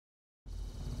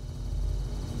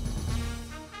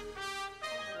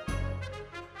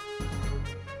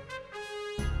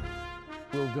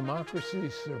Will democracy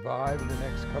survive the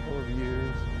next couple of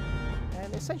years?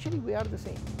 And essentially, we are the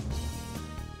same.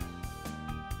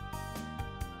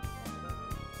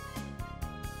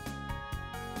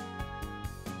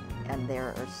 And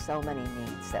there are so many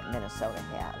needs that Minnesota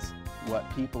has. What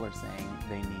people are saying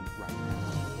they need right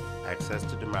now. Access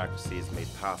to democracy is made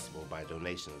possible by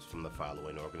donations from the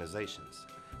following organizations.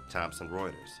 Thomson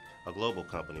Reuters, a global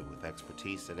company with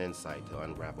expertise and insight to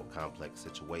unravel complex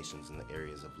situations in the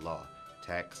areas of law,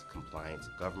 tax, compliance,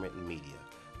 government, and media.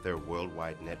 Their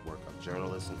worldwide network of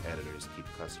journalists and editors keep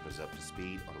customers up to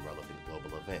speed on relevant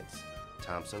global events.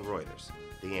 Thomson Reuters,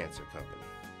 the Answer Company.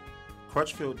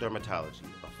 Crutchfield Dermatology,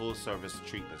 a full-service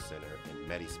treatment center in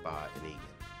Medi-Spa in Eagan.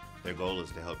 Their goal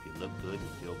is to help you look good and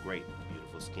feel great with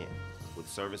beautiful skin. With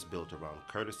service built around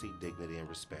courtesy, dignity, and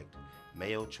respect,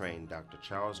 Mayo-trained Dr.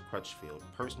 Charles Crutchfield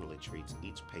personally treats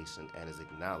each patient and is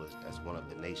acknowledged as one of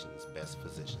the nation's best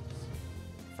physicians.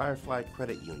 Firefly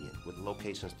Credit Union, with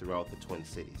locations throughout the Twin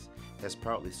Cities, has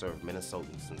proudly served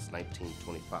Minnesotans since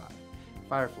 1925.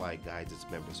 Firefly guides its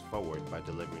members forward by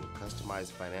delivering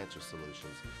customized financial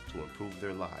solutions to improve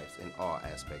their lives in all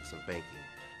aspects of banking.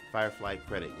 Firefly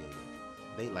Credit Union,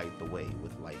 they light the way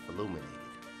with life illuminated.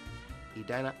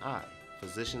 Edina Eye,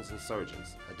 Physicians and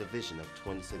Surgeons, a division of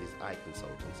Twin Cities Eye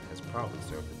Consultants, has proudly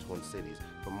served the Twin Cities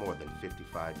for more than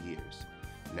 55 years.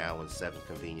 Now in 7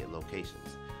 convenient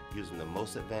locations. Using the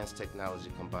most advanced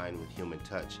technology combined with human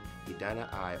touch, Edina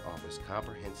Eye offers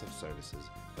comprehensive services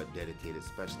for dedicated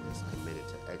specialists committed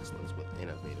to excellence with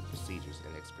innovative procedures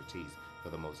and expertise for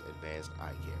the most advanced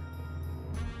eye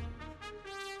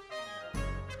care.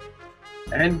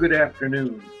 And good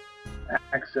afternoon.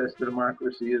 Access to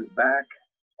Democracy is back.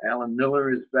 Alan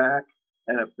Miller is back.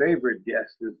 And a favorite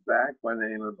guest is back by the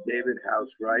name of David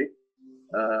Housewright,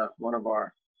 one of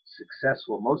our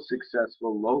most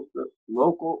successful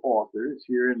local authors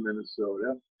here in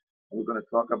Minnesota. And we're going to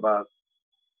talk about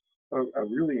a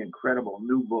really incredible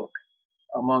new book,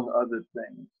 among other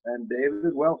things. And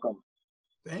David, welcome.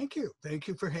 Thank you. Thank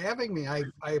you for having me. I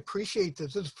appreciate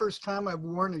this. This is the first time I've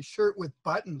worn a shirt with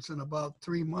buttons in about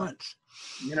 3 months.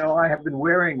 You know, I have been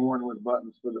wearing one with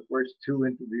buttons for the first 2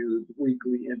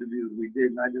 weekly interviews we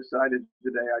did, and I decided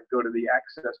today I'd go to the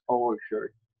Access polo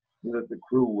shirt that the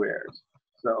crew wears.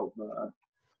 So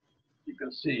you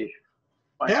can see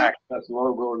my Access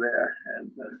logo there,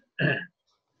 and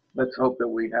let's hope that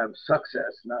we have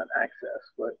success, not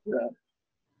access. But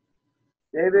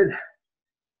David,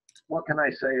 what can I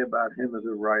say about him as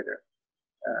a writer?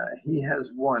 He has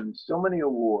won so many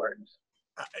awards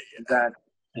that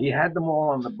he had them all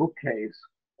on the bookcase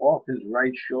off his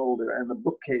right shoulder, and the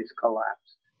bookcase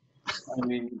collapsed. I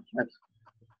mean, that's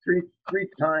three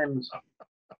times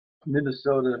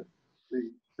Minnesota the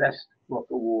Best Book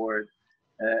Award,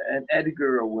 an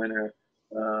Edgar winner,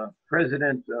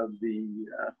 president of the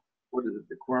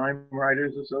the Crime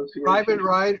Writers Association?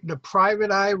 The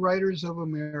Private Eye Writers of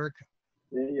America.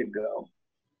 There you go.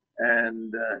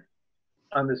 And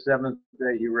on the 7th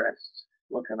day he rests.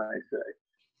 What can I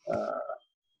say?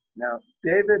 Now,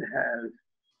 David has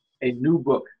a new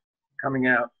book coming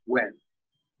out when?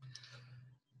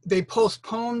 They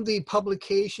postponed the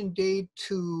publication date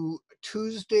to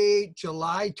Tuesday,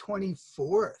 July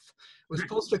 24th. It was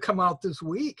supposed to come out this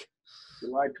week.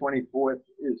 July 24th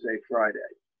is a Friday.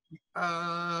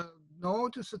 No,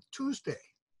 it's a Tuesday.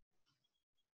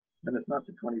 And it's not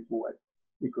the 24th,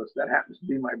 because that happens to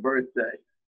be my birthday.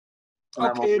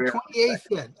 Okay, 28th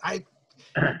then.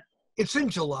 It's in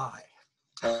July.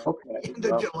 Okay. End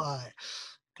of July.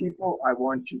 People, I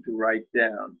want you to write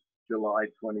down July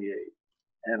 28th.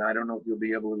 And I don't know if you'll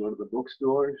be able to go to the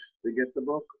bookstores to get the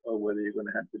book, or whether you're going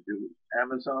to have to do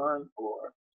Amazon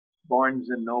or Barnes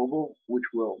and Noble, which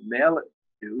will mail it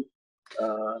to you.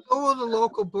 Go to the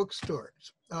local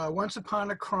bookstores. Once Upon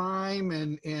a Crime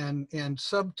and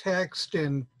Subtext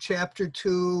and Chapter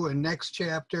 2 and Next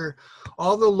Chapter,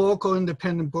 all the local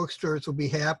independent bookstores will be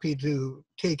happy to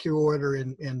take your order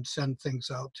and send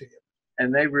things out to you.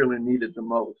 And they really need it the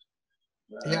most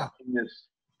in this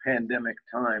pandemic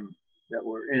time that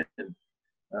we're in.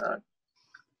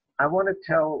 I want to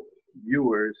tell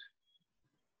viewers,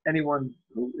 anyone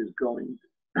who is going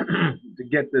to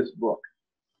get this book,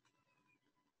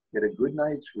 get a good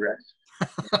night's rest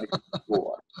the night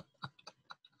before.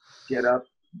 Get up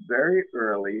very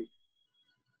early,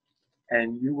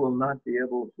 and you will not be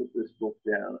able to put this book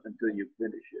down until you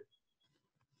finish it.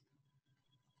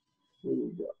 Here we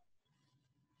go.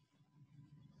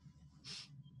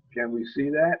 Can we see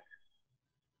that?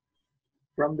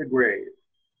 From the grave.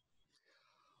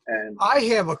 And I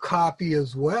have a copy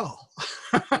as well.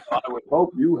 I would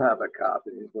hope you have a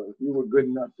copy, but if you were good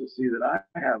enough to see that I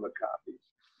have a copy.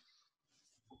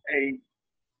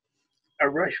 A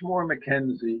Rushmore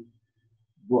McKenzie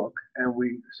book, and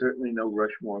we certainly know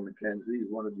Rushmore McKenzie is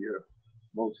one of your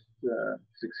most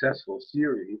successful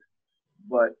series,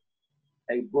 but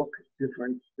a book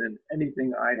different than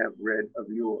anything I have read of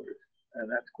yours, and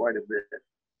that's quite a bit.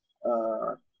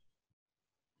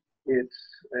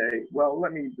 Well,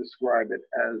 let me describe it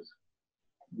as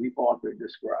the author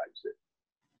describes it.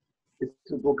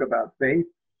 It's a book about faith,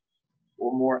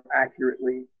 or more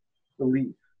accurately,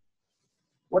 belief.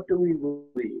 What do we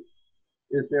believe?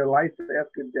 Is there life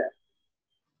after death?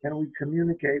 Can we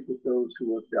communicate with those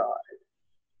who have died?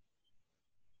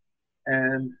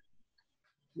 And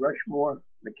Rushmore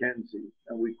McKenzie,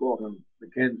 and we call him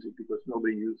McKenzie because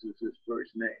nobody uses his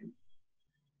first name,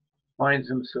 finds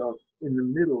himself in the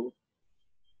middle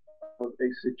of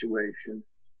a situation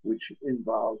which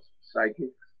involves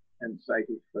psychics and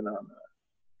psychic phenomena.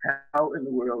 How in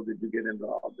the world did you get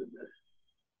involved in this?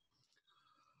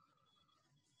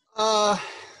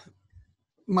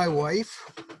 My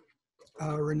wife,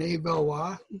 Renee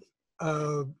Valois,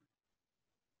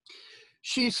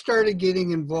 she started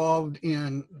getting involved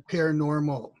in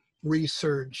paranormal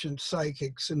research and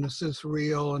psychics, and this is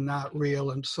real and not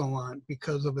real and so on,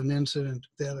 because of an incident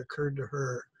that occurred to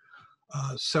her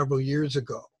several years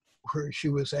ago, where she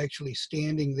was actually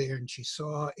standing there and she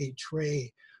saw a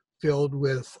tray filled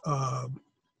with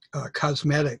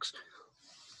cosmetics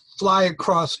fly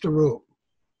across the room.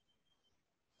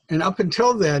 And up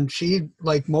until then, she,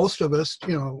 like most of us,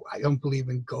 you know, I don't believe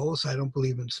in ghosts, I don't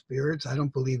believe in spirits, I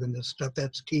don't believe in this stuff.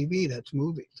 That's TV, that's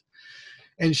movies.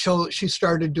 And she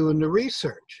started doing the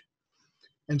research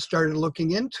and started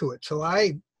looking into it. So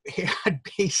I had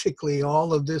basically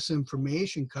all of this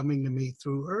information coming to me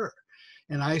through her.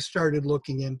 And I started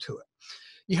looking into it.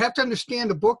 You have to understand,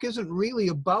 the book isn't really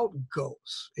about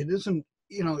ghosts. It isn't,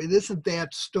 you know, it isn't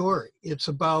that story. It's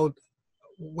about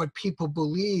what people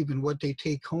believe and what they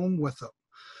take home with them.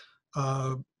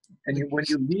 When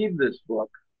you leave this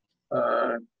book,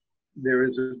 there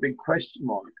is a big question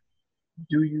mark.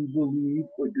 Do you believe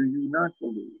or do you not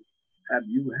believe? Have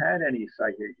you had any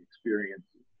psychic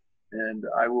experiences? And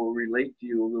I will relate to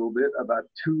you a little bit about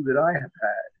two that I have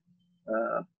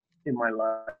had in my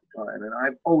lifetime. And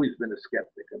I've always been a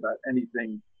skeptic about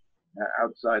anything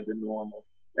outside the normal,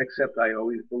 except I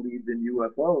always believed in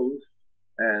UFOs.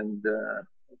 And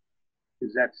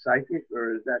is that psychic,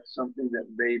 or is that something that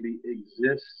maybe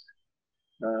exists,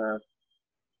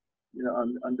 you know,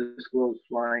 undisclosed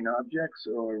flying objects,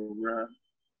 or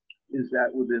is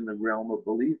that within the realm of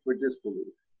belief or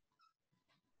disbelief?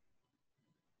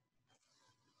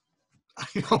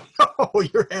 I don't know.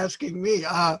 You're asking me.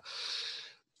 I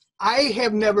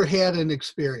have never had an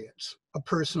experience, a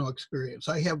personal experience.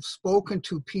 I have spoken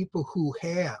to people who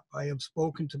have. I have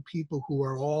spoken to people who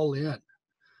are all in.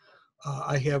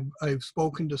 I've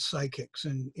spoken to psychics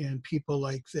and people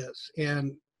like this.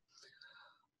 And,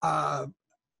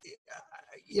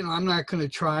 you know, I'm not going to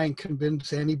try and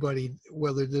convince anybody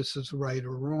whether this is right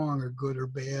or wrong or good or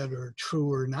bad or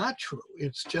true or not true.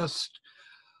 It's just,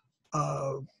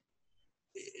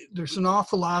 there's an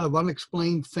awful lot of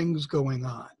unexplained things going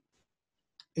on.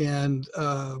 And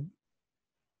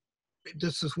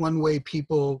this is one way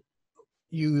people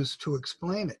use to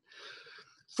explain it.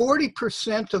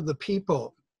 40% of the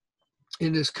people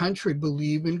in this country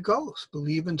believe in ghosts,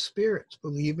 believe in spirits,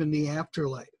 believe in the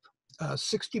afterlife.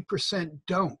 60%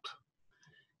 don't.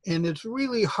 And it's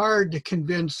really hard to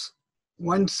convince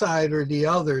one side or the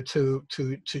other to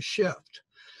shift.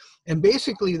 And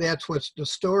basically that's what the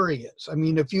story is. I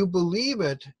mean, if you believe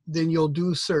it, then you'll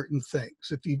do certain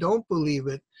things. If you don't believe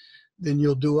it, then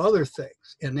you'll do other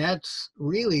things. And that's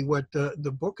really what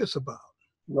the book is about.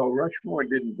 Well, Rushmore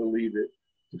didn't believe it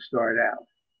to start out.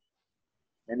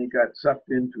 And he got sucked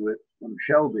into it from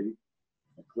Shelby,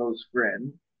 a close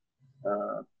friend,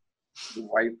 the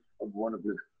wife of one of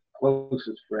his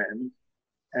closest friends.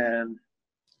 And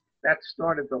that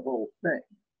started the whole thing.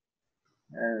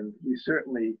 And we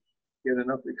certainly get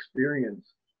enough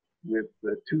experience with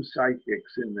the two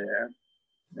psychics in there,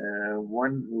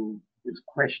 one who is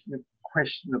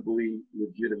questionably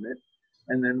legitimate,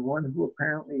 and then one who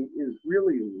apparently is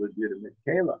really legitimate,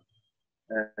 Kayla.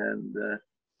 And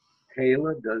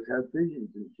Kayla does have visions,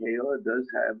 and Kayla does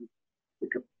have the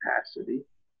capacity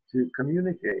to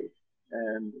communicate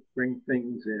and bring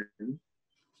things in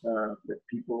that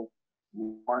people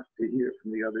want to hear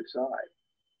from the other side.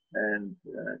 And,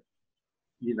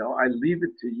 you know, I leave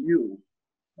it to you,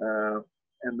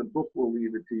 and the book will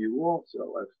leave it to you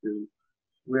also as to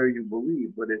where you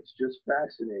believe, but it's just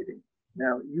fascinating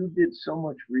Now, you did so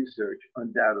much research,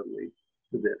 undoubtedly,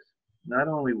 for this, not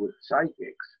only with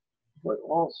psychics, but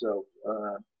also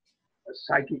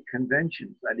psychic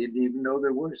conventions. I didn't even know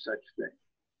there were such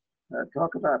things.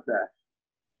 Talk about that.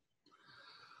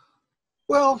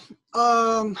 Well,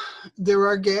 there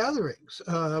are gatherings.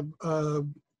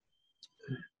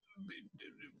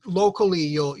 Locally,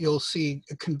 you'll see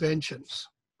conventions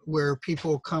where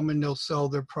people come and they'll sell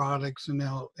their products and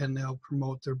they'll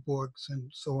promote their books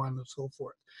and so on and so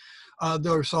forth.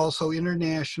 There's also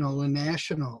international and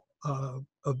national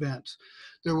events.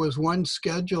 There was one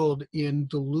scheduled in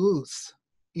Duluth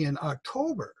in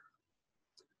October.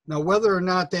 Now, whether or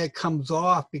not that comes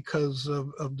off because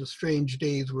of the strange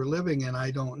days we're living in,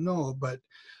 I don't know, but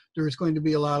there's going to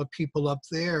be a lot of people up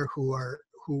there who are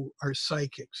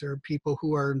psychics. There are people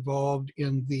who are involved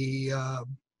in the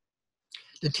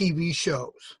TV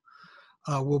shows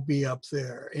will be up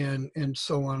there, and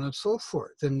so on and so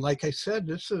forth. And like I said,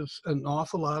 this is an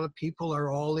awful lot of people are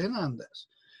all in on this.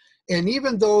 And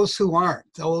even those who aren't,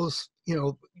 those,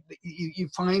 you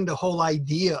find the whole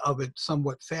idea of it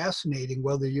somewhat fascinating,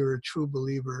 whether you're a true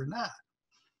believer or not.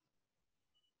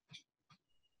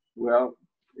 Well,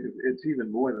 it's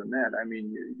even more than that. I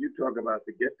mean, you talk about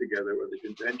the get-together or the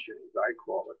convention, as I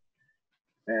call it.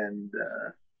 And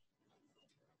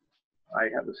I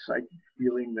have a psychic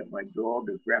feeling that my dog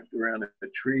is wrapped around a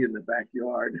tree in the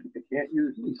backyard. I can't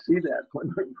usually see that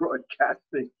when we're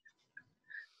broadcasting,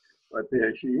 but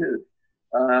there she is.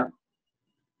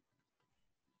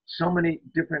 So many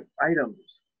different items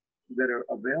that are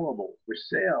available for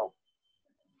sale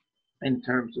in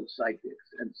terms of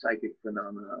psychics and psychic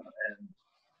phenomena and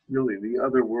really the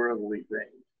otherworldly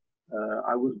things.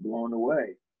 I was blown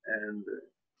away, and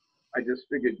I just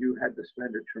figured you had to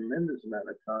spend a tremendous amount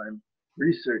of time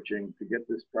researching to get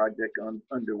this project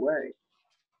underway.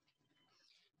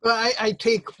 Well, I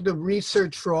take the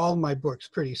research for all my books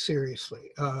pretty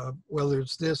seriously, whether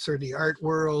it's this or the art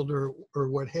world or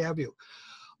what have you.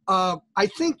 I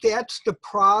think that's the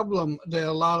problem that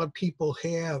a lot of people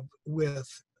have with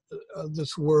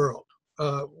this world,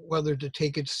 whether to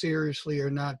take it seriously or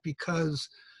not, because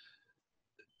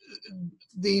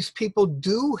these people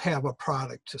do have a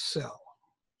product to sell.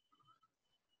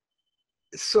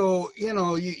 So,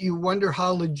 you wonder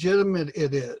how legitimate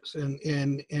it is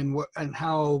and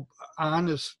how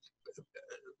honest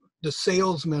the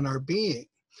salesmen are being.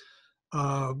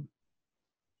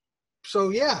 So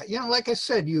yeah, like I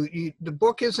said, the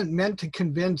book isn't meant to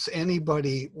convince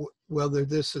anybody whether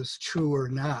this is true or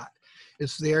not.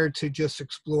 It's there to just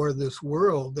explore this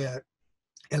world that,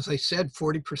 as I said,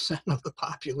 40% of the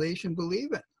population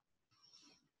believe in.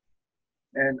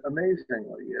 And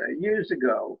amazingly, years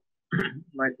ago,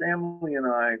 my family and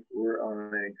I were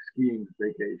on a skiing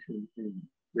vacation in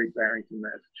Great Barrington,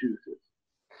 Massachusetts.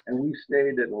 And we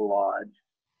stayed at a lodge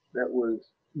that was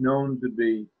known to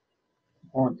be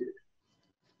haunted.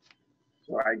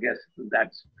 So I guess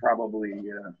that's probably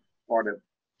part of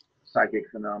psychic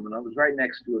phenomena. It was right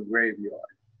next to a graveyard.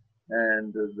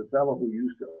 And the fellow who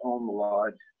used to own the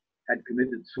lodge had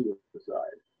committed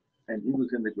suicide, and he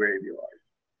was in the graveyard.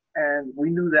 And we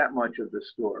knew that much of the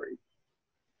story.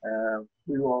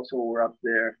 We also were up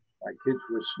there. My kids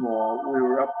were small. We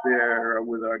were up there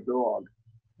with our dog.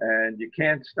 And you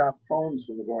can't stop phones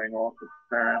from going off,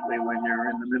 apparently, when you're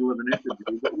in the middle of an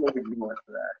interview, but we'll ignore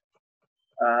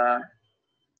that.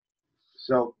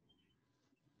 So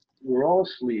we're all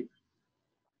asleep,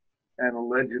 and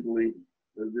allegedly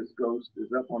this ghost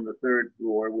is up on the 3rd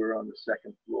floor. We're on the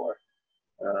 2nd floor.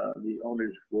 The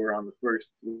owners were on the 1st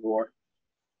floor,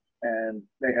 and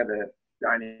they had a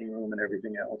dining room and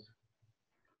everything else.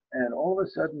 And all of a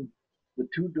sudden, the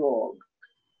 2 dogs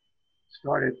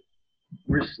started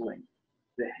bristling.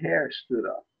 The hair stood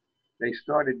up. They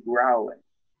started growling.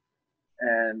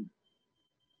 And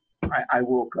I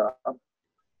woke up.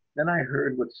 Then I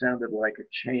heard what sounded like a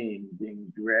chain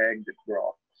being dragged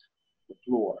across the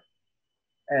floor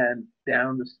and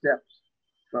down the steps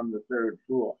from the 3rd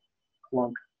floor.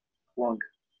 Clunk, clunk,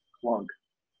 clunk.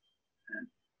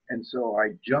 And so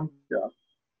I jumped up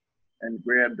and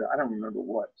grabbed, I don't remember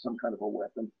what, some kind of a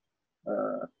weapon.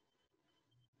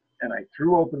 And I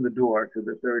threw open the door to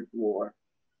the 3rd floor,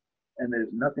 and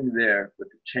there's nothing there but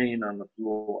the chain on the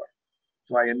floor.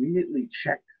 So I immediately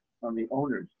checked on the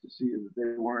owners to see that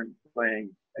they weren't playing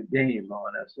a game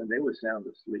on us, and they were sound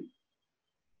asleep.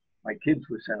 My kids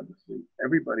were sound asleep.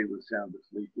 Everybody was sound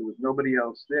asleep. There was nobody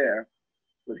else there.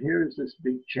 But here's this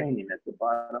big chain at the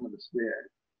bottom of the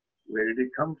stairs. Where did it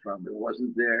come from? It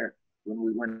wasn't there when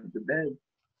we went to bed.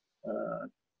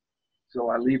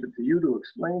 So I leave it to you to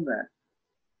explain that.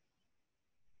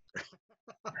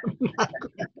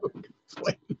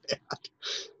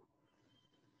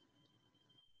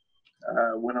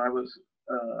 I was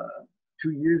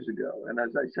 2 years ago, and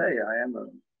as I say, I am a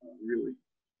really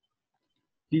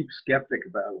deep skeptic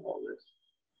about all this.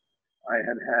 I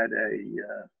had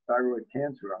a thyroid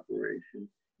cancer operation,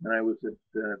 and I was at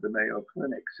the Mayo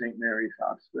Clinic, St. Mary's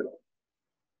Hospital.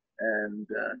 And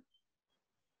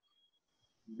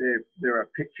there are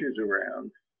pictures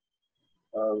around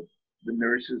of the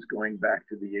nurses going back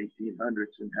to the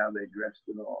 1800s and how they dressed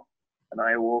and all. And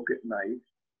I awoke at night,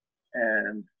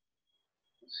 and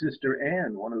Sister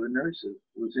Anne, one of the nurses,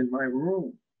 was in my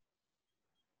room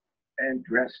and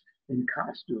dressed in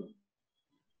costume.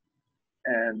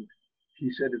 And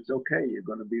she said, "It's okay, you're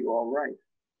going to be all right."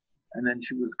 And then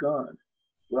she was gone.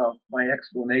 Well, my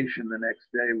explanation the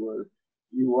next day was,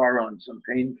 "You are on some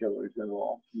painkillers and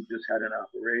all. You just had an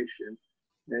operation.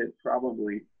 It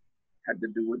probably had to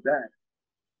do with that."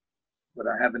 But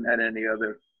I haven't had any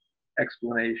other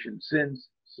explanation since.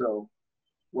 So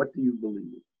what do you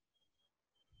believe?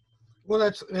 Well,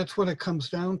 that's what it comes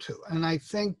down to. And I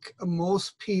think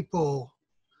most people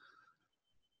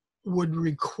would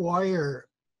require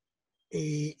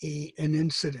an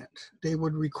incident. They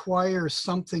would require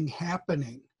something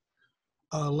happening,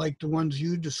 like the ones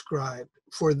you described,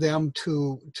 for them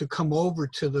to come over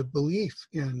to the belief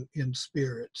in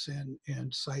spirits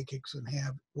and psychics and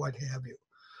what have you.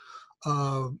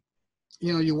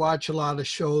 You know, you watch a lot of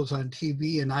shows on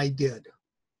TV, and I did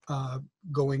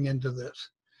going into this.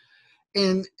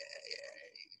 And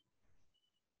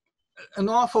an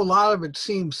awful lot of it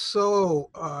seems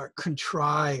so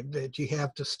contrived that you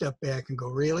have to step back and go,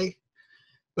 really?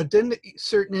 But then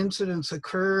certain incidents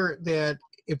occur that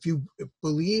if you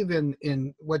believe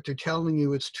in what they're telling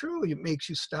you is true, it makes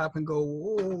you stop and go,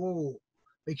 whoa,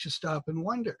 makes you stop and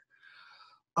wonder.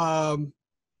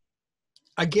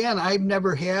 Again, I've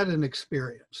never had an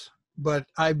experience, but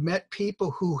I've met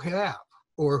people who have,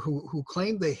 or who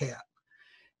claim they have.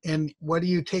 And what do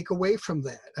you take away from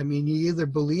that? I mean, you either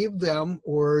believe them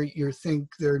or you think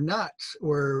they're nuts,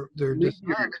 or they're just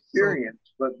your experience,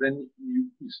 but then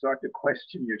you start to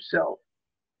question yourself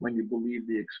when you believe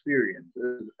the experience,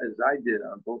 as I did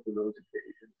on both of those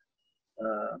occasions.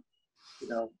 You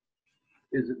know,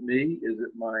 is it me? Is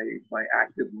it my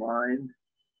active mind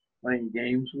playing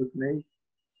games with me?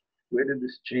 Where did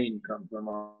this chain come from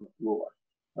on the floor?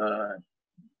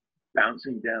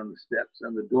 Bouncing down the steps,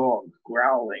 and the dogs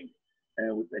growling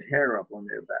and with the hair up on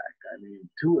their back. I mean,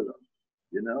 two of them.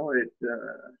 You know,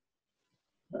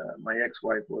 my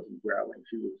ex-wife wasn't growling;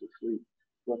 she was asleep.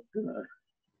 But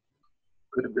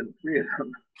could have been three of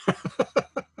them.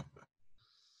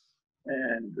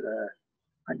 And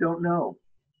I don't know.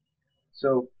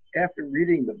 So after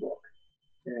reading the book,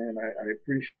 and I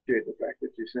appreciate the fact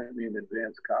that you sent me an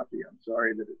advance copy. I'm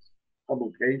sorry that its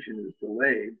publication is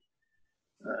delayed.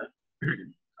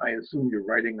 I assume you're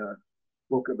writing a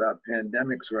book about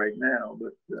pandemics right now,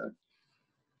 but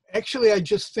actually, I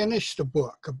just finished a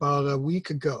book about a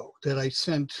week ago that I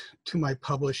sent to my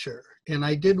publisher, and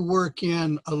I did work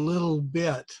in a little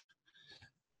bit,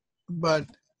 but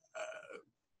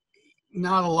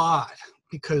not a lot,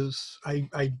 because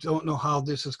I don't know how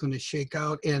this is going to shake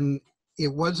out, and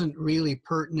it wasn't really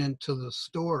pertinent to the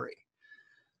story.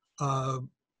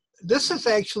 This is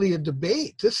actually a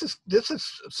debate. This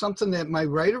is something that my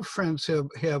writer friends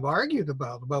have argued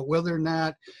about whether or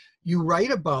not you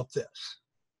write about this.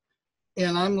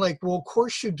 And I'm like, well, of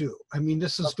course you do. I mean,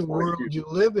 this is the world you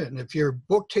live in. If your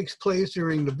book takes place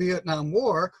during the Vietnam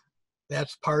War,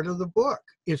 that's part of the book.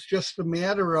 It's just a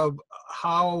matter of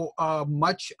how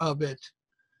much of it,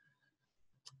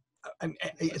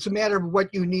 it's a matter of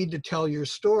what you need to tell your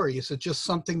story. Is it just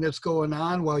something that's going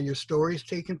on while your story's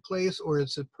taking place, or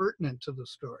is it pertinent to the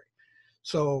story?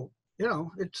 So, you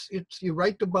know, it's you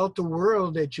write about the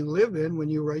world that you live in when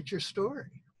you write your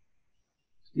story.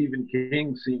 Stephen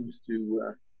King seems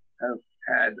to have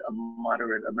had a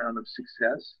moderate amount of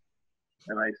success,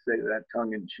 and I say that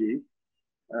tongue in cheek,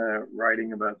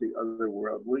 writing about the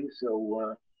otherworldly.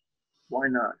 So why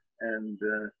not? And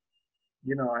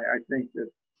you know, I think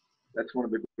that's one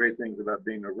of the great things about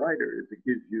being a writer, is it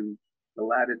gives you the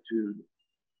latitude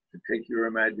to take your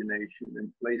imagination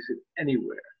and place it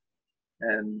anywhere.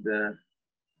 And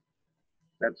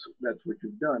that's what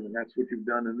you've done, and that's what you've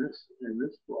done in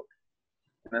this book.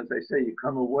 And as I say, you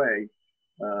come away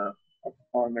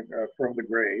from the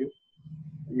grave.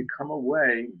 You come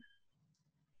away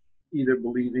either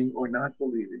believing or not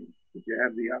believing, but you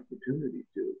have the opportunity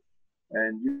to.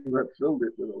 And you have filled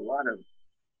it with a lot of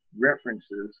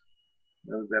references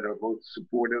that are both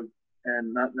supportive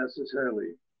and not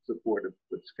necessarily supportive,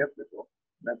 but skeptical.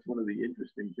 That's one of the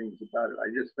interesting things about it. I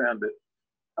just found it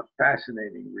a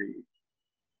fascinating read.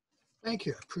 Thank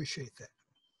you. I appreciate that.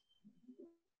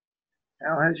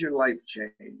 How has your life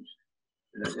changed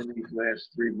in these last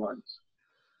 3 months?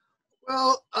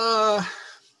 Well,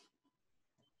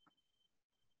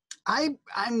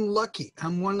 I'm lucky.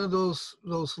 I'm one of those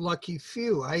lucky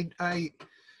few.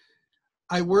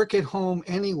 I work at home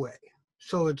anyway,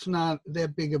 so it's not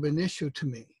that big of an issue to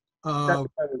me. That's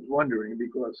what I was wondering,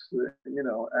 because you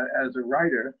know, as a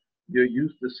writer, you're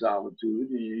used to solitude,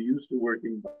 and you're used to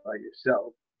working by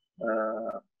yourself,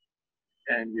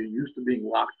 and you're used to being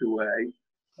locked away.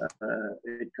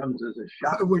 It comes as a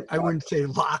shock. I wouldn't say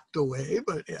locked away,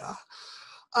 but yeah.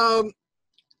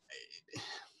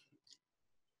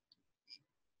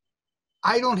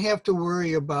 I don't have to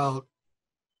worry about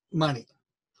money.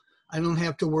 I don't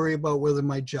have to worry about whether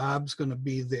my job's going to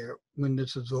be there when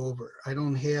this is over. I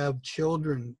don't have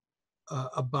children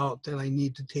about that I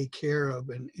need to take care of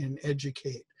and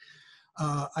educate.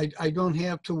 I don't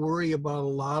have to worry about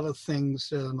a lot of things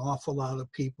that an awful lot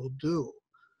of people do.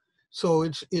 So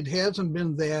it hasn't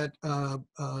been that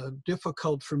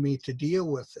difficult for me to deal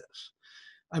with this.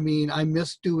 I mean, I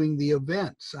miss doing the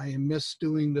events. I miss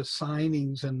doing the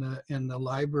signings and the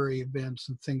library events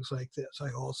and things like this.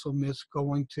 I also miss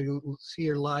going to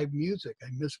hear live music. I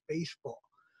miss baseball.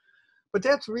 But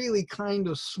that's really kind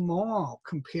of small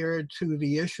compared to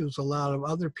the issues a lot of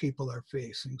other people are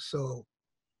facing. So,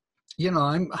 you know,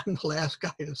 I'm the last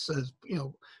guy that says, you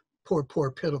know, poor,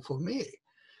 pitiful me.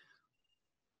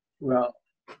 Well,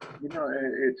 you know,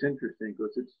 it's interesting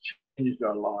because it's changed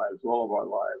our lives, all of our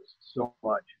lives, so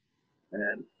much.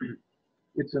 And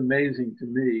it's amazing to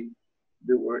me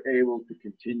that we're able to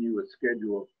continue a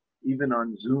schedule, even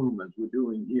on Zoom, as we're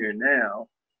doing here now,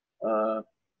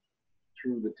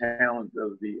 through the talent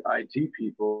of the IT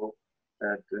people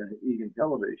at Egan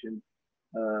Television.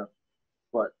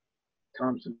 But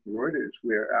Thomson Reuters,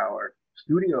 where our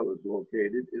studio is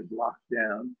located, is locked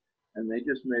down, and they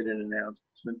just made an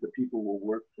announcement that people will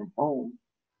work from home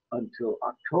until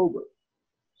October.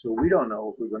 So we don't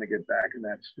know if we're going to get back in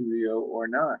that studio or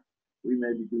not. We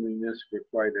may be doing this for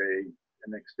quite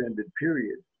an extended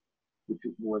period, which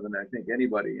is more than I think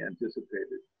anybody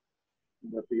anticipated.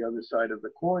 But the other side of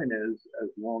the coin is, as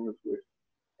long as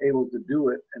we're able to do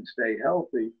it and stay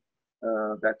healthy,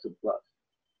 that's a plus.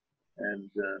 And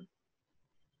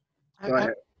go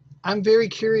ahead. I'm very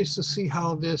curious to see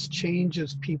how this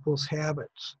changes people's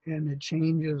habits and it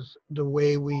changes the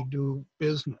way we do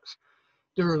business.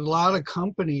 There are a lot of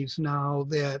companies now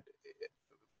that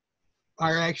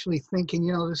are actually thinking,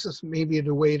 you know, this is maybe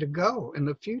the way to go in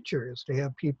the future, is to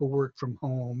have people work from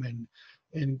home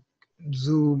and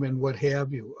Zoom and what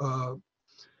have you.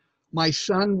 My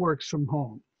son works from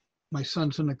home. My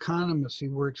son's an economist. He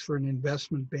works for an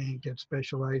investment bank that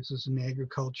specializes in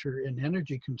agriculture and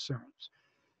energy concerns.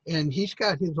 And he's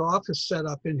got his office set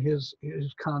up in his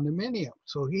condominium.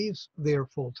 So he's there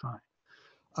full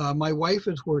time. My wife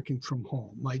is working from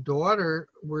home. My daughter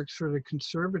works for the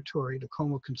conservatory, the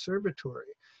Como Conservatory,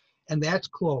 and that's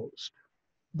closed.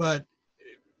 But,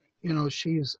 you know,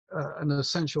 she's an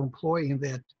essential employee in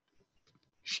that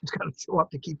she's got to show up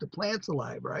to keep the plants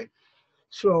alive, right?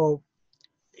 So,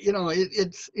 you know,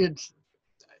 it's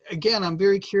again, I'm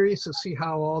very curious to see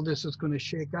how all this is going to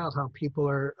shake out, how people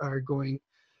are going,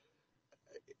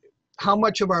 how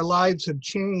much of our lives have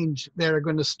changed that are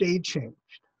going to stay changed,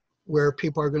 where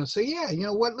people are going to say, yeah, you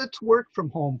know what, let's work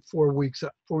from home 4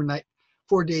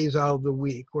 days out of the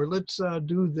week, or let's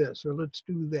do this, or let's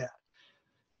do that.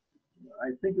 I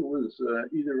think it was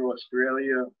either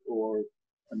Australia or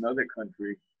another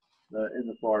country in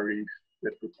the Far East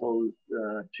that proposed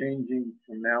changing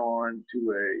from now on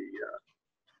to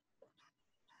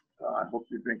I hope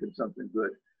you're drinking something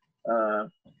good,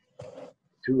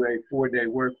 to a 4-day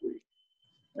work week.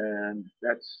 And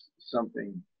that's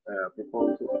something,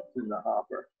 proposal that's in the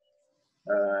hopper,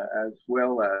 as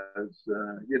well as,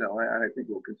 you know, I think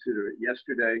we'll consider it.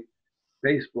 Yesterday,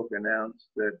 Facebook announced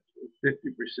that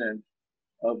 50%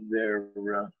 of their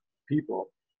people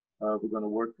were going to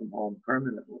work from home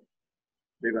permanently.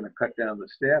 They're going to cut down the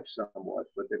staff somewhat,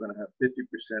 but they're going to have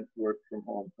 50% work from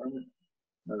home permanently.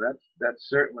 Now that's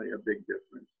certainly a big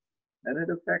difference, and it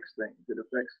affects things. It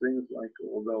affects things like,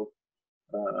 although,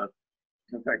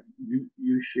 in fact,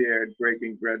 you shared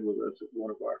breaking bread with us at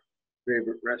one of our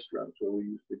favorite restaurants where we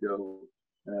used to go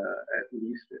at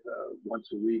least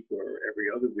once a week or every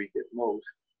other week at most.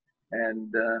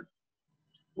 And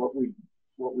what we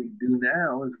do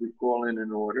now is we call in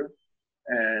an order,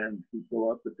 and we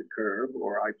pull up at the curb,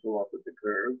 or I pull up at the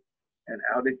curb, and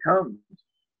out it comes.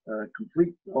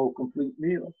 Complete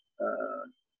meal,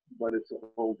 but it's a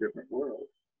whole different world.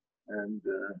 And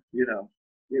you know,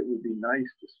 it would be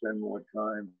nice to spend more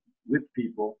time with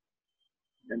people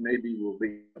and maybe we'll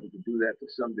be able to do that to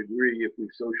some degree if we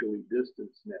socially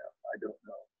distance now. I don't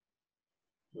know.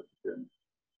 But,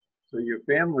 so your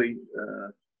family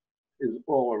is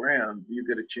all around. Do you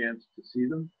get a chance to see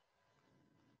them?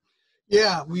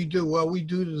 Yeah, we do. Well, we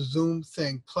do the Zoom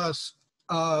thing. Plus,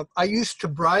 I used to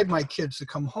bribe my kids to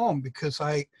come home because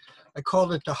I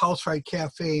called it the Housewright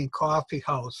Cafe and Coffee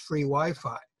House, free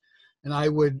Wi-Fi. And I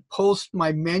would post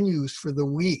my menus for the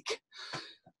week.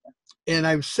 And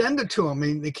I would send it to them.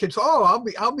 And the kids, oh,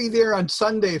 I'll be there on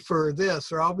Sunday for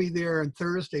this, or I'll be there on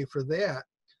Thursday for that.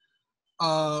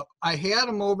 I had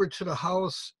them over to the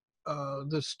house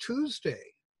this Tuesday.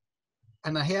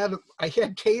 And I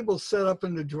had tables set up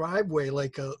in the driveway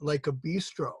like a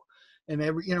bistro, and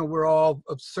we're all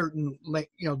a certain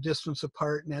distance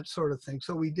apart and that sort of thing.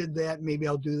 So we did that. Maybe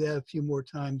I'll do that a few more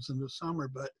times in the summer.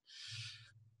 But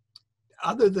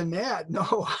other than that, no,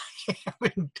 I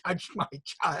haven't touched my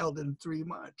child in 3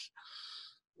 months.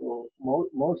 Well,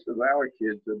 most of our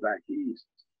kids are back east,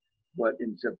 but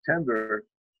in September,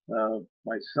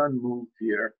 my son moved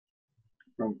here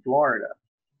from Florida,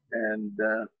 and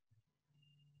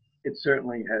it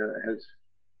certainly has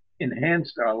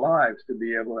enhanced our lives to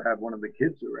be able to have one of the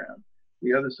kids around.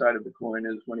 The other side of the coin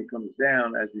is when he comes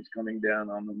down, as he's coming down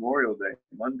on Memorial Day,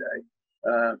 Monday,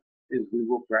 is we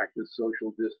will practice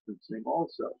social distancing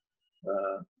also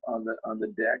on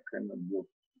the deck, and we'll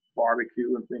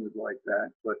barbecue and things like that.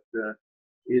 But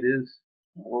it is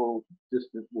a whole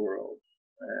distant world,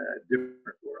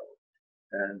 different world.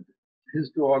 And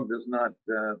his dog does not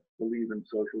believe in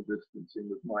social distancing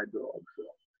with my dog, so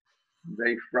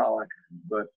they frolic,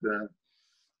 but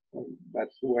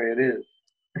that's the way it is.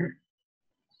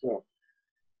 So,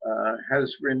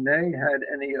 has Renee had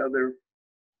any other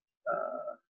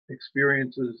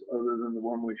experiences other than the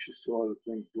one where she saw the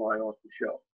thing fly off the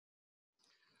shelf?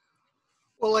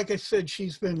 Well, like I said,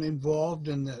 she's been involved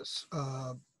in this.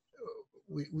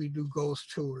 We do ghost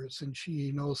tours, and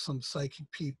she knows some psychic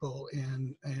people,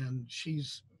 and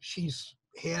she's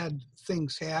had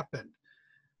things happen.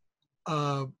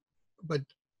 But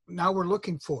now we're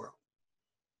looking for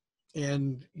them.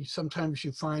 And sometimes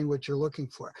you find what you're looking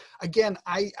for. Again,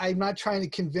 I'm not trying to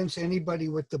convince anybody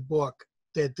with the book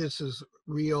that this is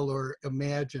real or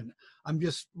imagined. I'm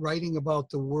just writing about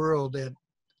the world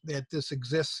that this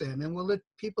exists in, and we'll let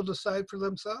people decide for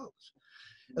themselves.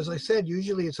 As I said,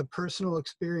 usually it's a personal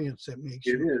experience that makes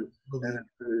you believe. And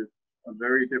it's a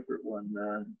very different one.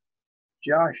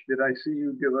 Josh, did I see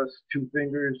you give us 2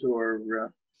 fingers, or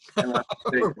am I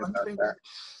mistaken about that?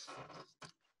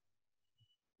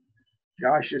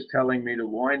 Josh is telling me to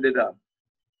wind it up.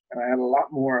 And I had a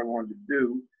lot more I wanted to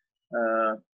do.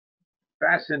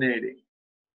 Fascinating.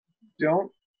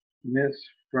 Don't Miss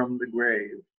From the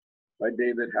Grave by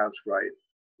David Housewright,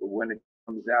 when it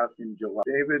comes out in July.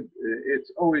 David,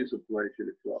 it's always a pleasure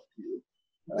to talk to you.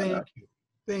 Thank you.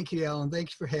 Thank you, Alan.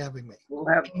 Thanks for having me. We'll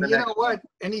have and you know what?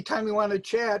 Anytime you want to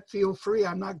chat, feel free.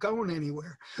 I'm not going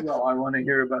anywhere. Well, I want to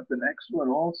hear about the next one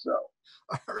also.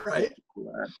 All right.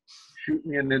 Shoot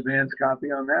me an advance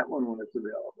copy on that one when it's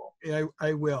available. Yeah,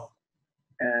 I will.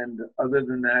 And other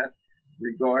than that,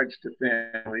 regards to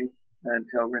family, and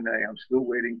tell Renee I'm still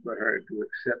waiting for her to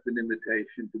accept an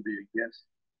invitation to be a guest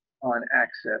on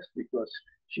Access, because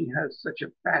she has such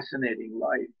a fascinating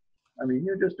life. I mean,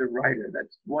 you're just a writer.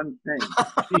 That's one thing.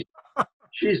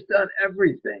 She's done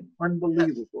everything.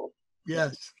 Unbelievable.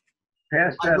 Yes.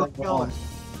 Pass that along.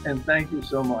 And thank you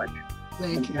so much.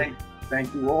 Thank you.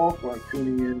 Thank you all for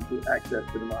tuning in to Access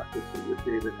to Democracy with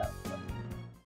David House.